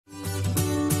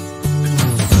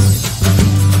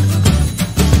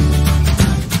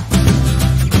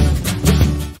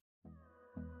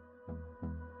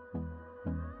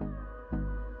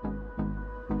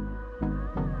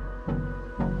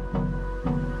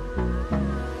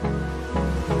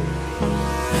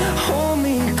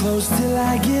close till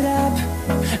I get up.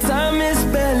 Time is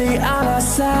barely on our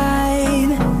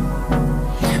side.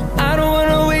 I don't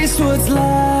wanna waste what's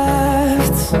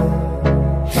left.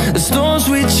 The storms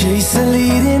we chase are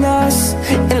leading us,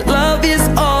 and love is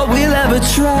all we'll ever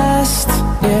trust.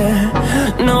 Yeah,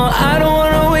 no, I don't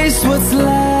wanna waste what's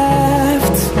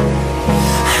left.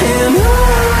 And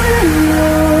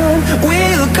on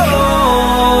we'll go,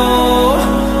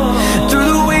 through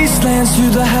the wastelands,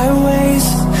 through the highways,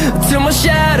 till my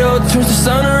shadow turns to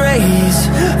sun rays.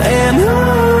 And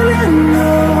on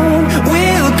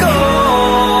we'll go,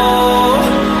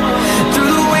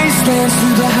 through the wastelands,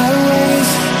 through the highways,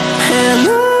 and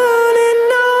on we'll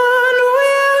go.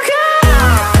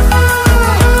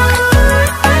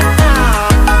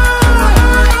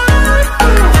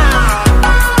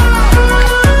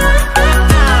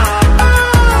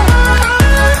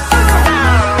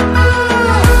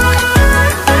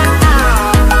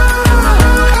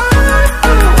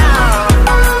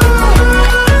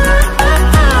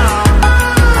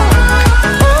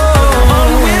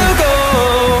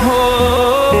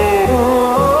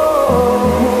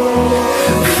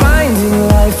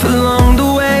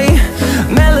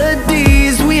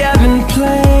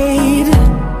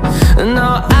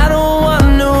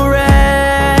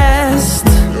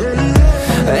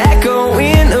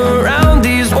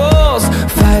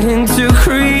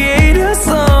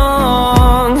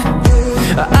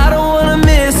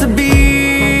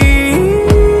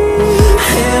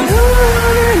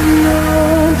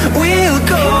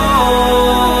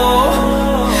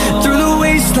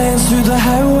 Through the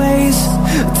highways,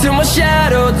 till my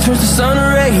shadow turns to sun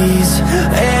rays.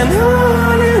 And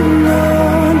on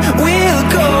we'll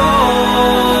go,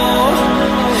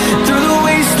 through the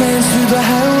wastelands, through the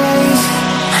highways,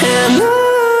 and on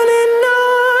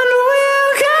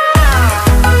we'll go.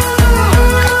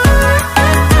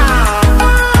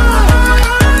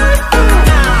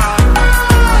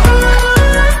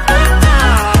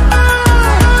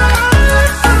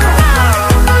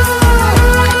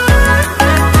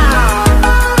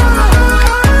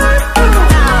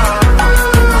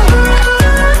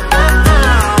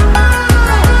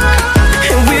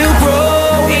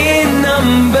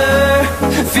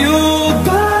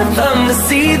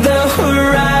 See the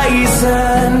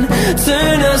horizon,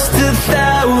 turn us to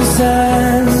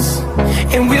thousands,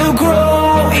 and we'll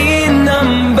grow in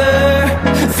number,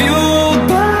 fueled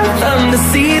by them. To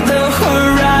see the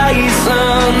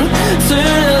horizon,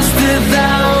 turn us to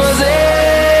thousands,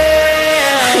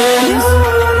 and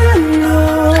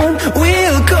on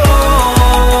we'll go,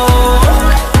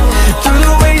 through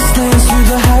the wastelands, through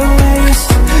the highways,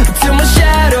 till my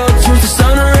shadow turns to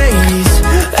sun rays.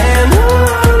 And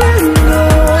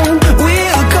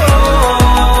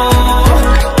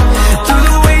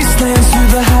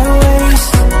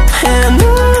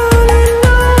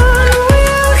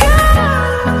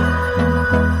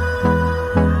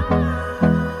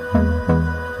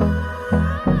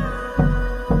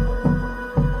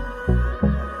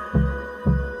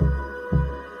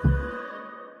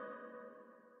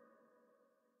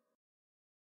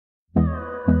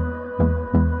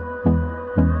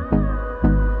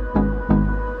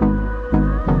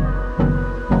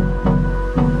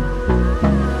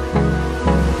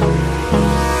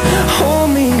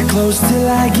close till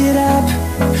I get up.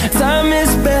 Time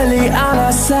is barely on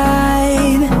our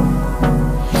side.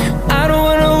 I don't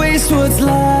wanna waste what's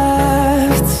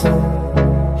left.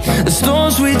 The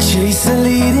storms we chase are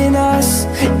leading us,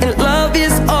 and love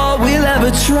is all we'll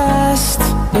ever trust.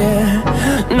 Yeah,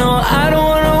 no, I don't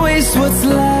wanna waste what's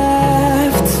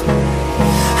left.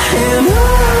 And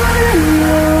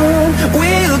on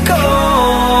we'll go,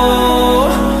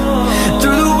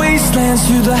 through the wastelands,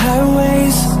 through the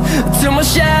highways, till my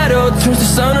shadow turns to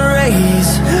sun rays.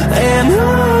 And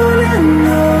on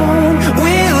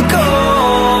we'll go,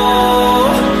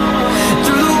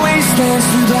 through the wastelands,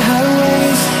 through the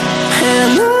highways,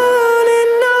 and on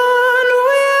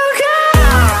we'll go.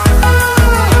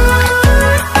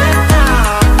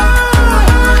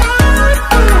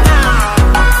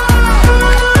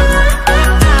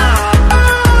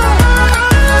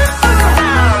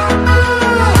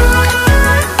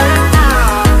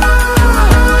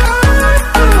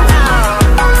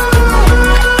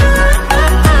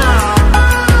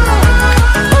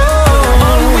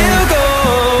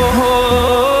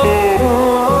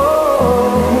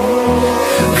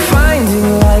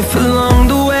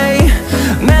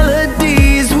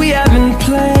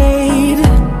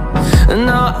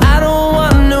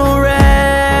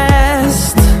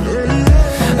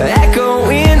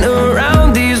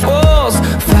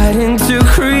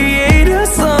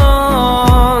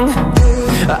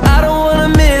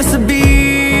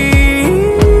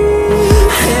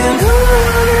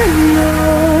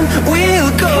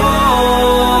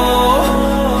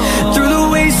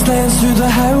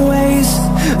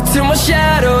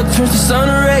 sun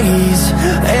rays.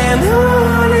 And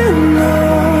on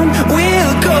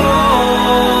we'll go,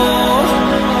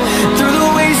 through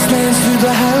the wastelands, through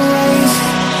the highways.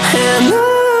 And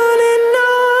on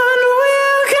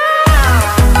we'll go.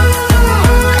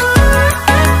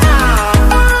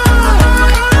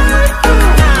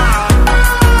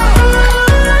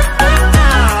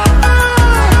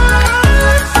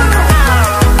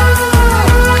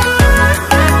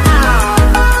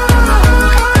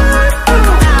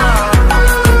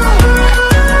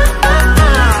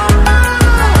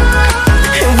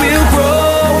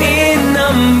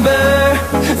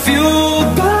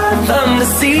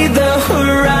 See the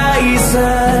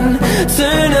horizon,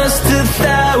 turn us to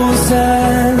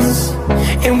thousands,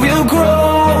 and we'll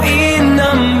grow in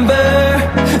number,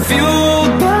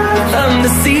 fueled by them. To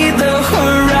see the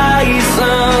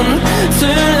horizon,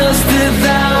 turn us to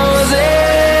thousands,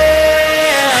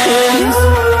 and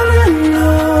on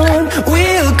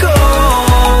we'll go,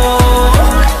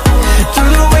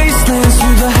 through the wastelands,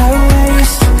 through the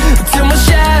highways, till my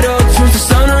shadow turns to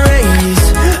sun rays.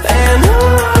 And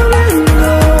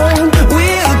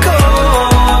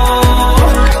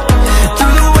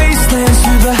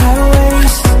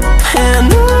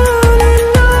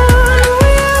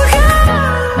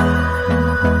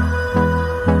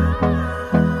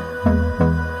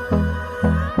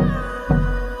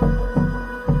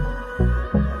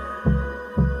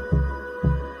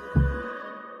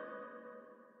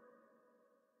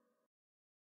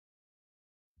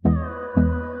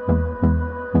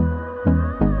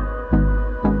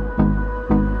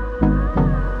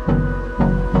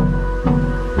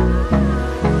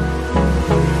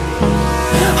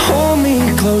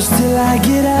close till I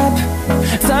get up.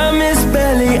 Time is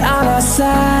barely on our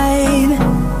side.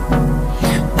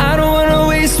 I don't wanna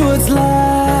waste what's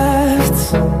left.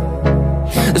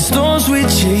 The storms we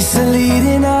chase are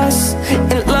leading us,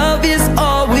 and love is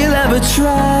all we'll ever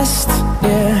trust.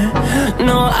 Yeah,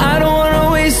 no, I don't wanna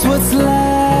waste what's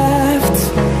left.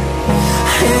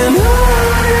 And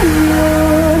on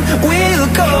we'll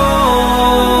go,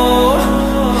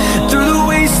 through the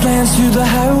wastelands, through the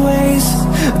highways,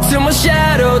 till my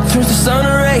shadow turns to sun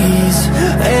rays.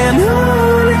 And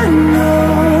on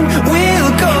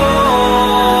we'll go,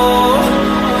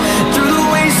 through the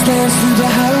wastelands, through the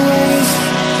highways.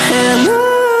 And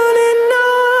on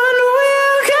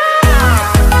we'll go.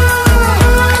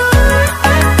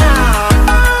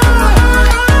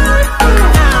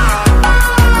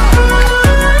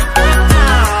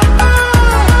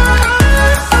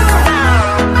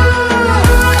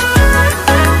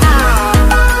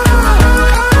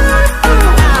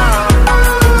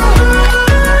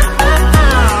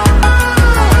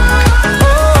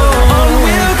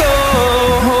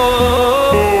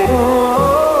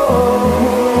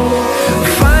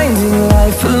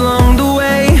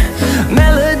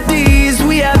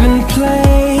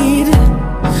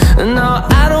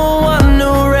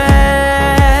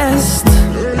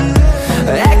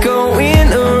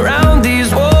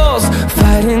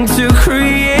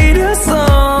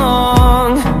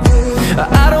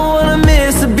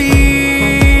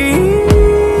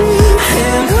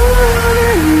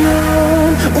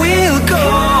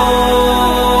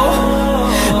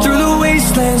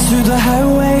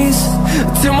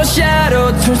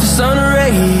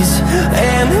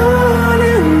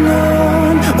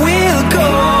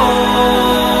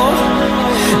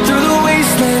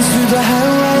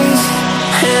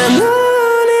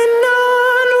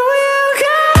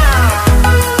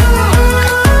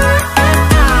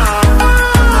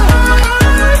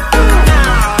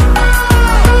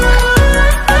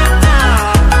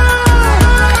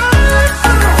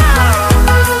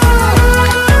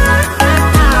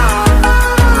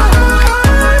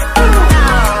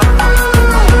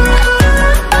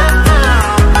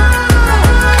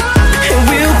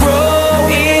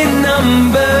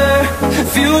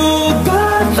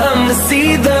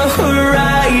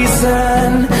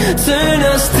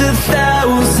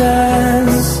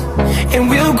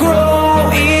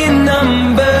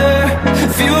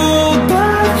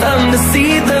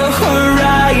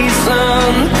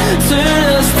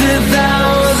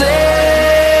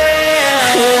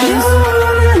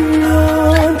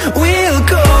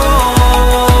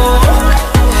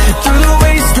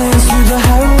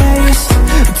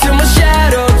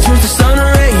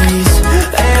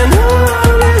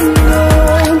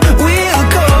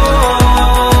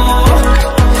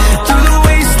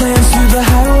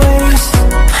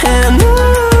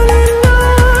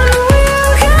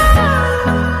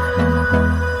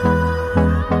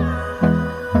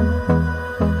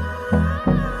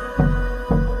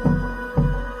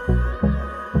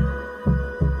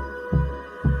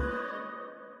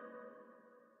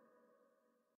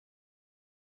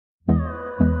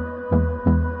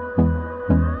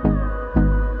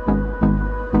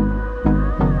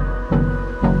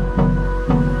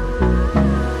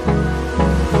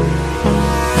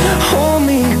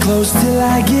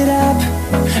 I get up.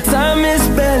 Time is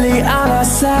barely on our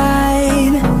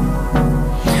side.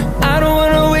 I don't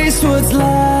wanna waste what's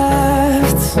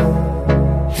left.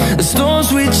 The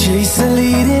storms we chase are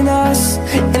leading us,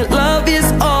 and love is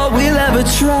all we'll ever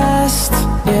trust.